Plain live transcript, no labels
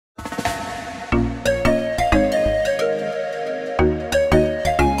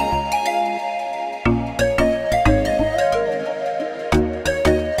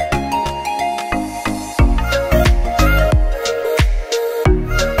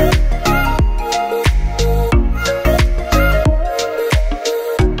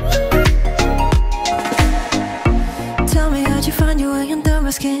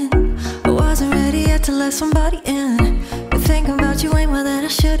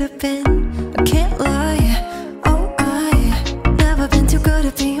have been. I can't lie. Oh, I never been too good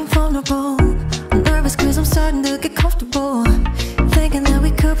at being vulnerable. I'm nervous cause I'm starting to get comfortable, thinking that we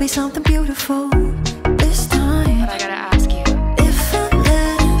could be something beautiful this time. But I gotta ask you, if I'm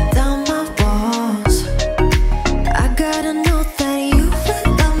letting down my walls, I gotta know that you will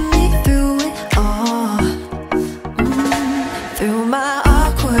love me through it all. Through my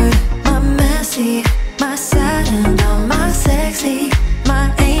awkward, my messy, my sad and all my sexy,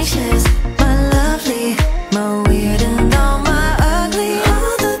 my anxious, my lovely, my weird and all my ugly.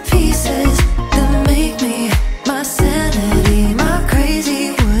 All the pieces that make me my sanity, my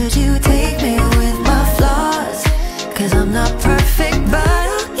crazy. Would you take me with my flaws? Cause I'm not perfect, but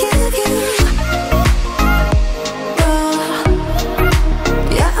I'll give you raw.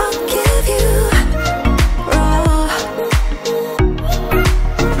 Yeah, I'll give you raw.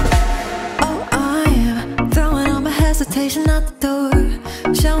 Oh, I'm throwing all my hesitation out the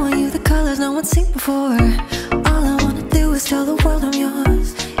door, showing you the colors no one's seen before. All I wanna do is tell the world I'm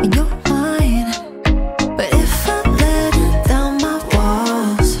yours and you're mine. But if I'm letting down my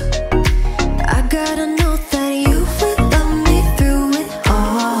walls, I gotta know that you will love me through it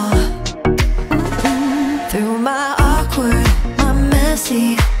all. Through my awkward, my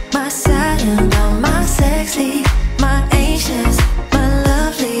messy, my sad and all my sexy, my anxious, my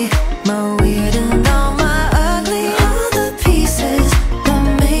lovely, my weird and all my ugly. All the pieces that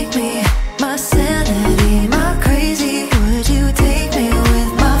make me my sanity, my crazy. Would you take me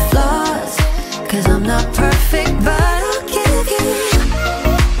with my flaws? Cause I'm not perfect, but I'll give you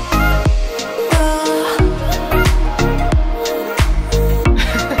raw.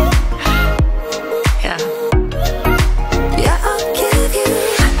 yeah. Yeah, I'll give you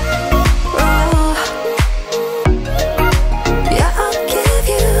raw. Yeah, I'll give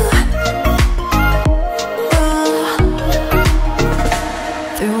you raw.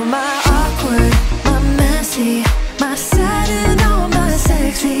 Through my awkward, my messy, my sad and all my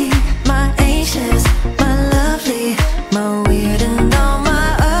sexy, my anxious, my lovely, my weird and all my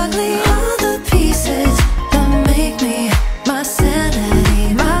ugly. All the pieces that make me my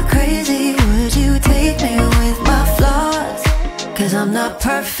sanity, my crazy. Would you take me with my flaws? Cause I'm not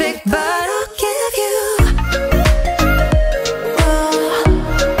perfect.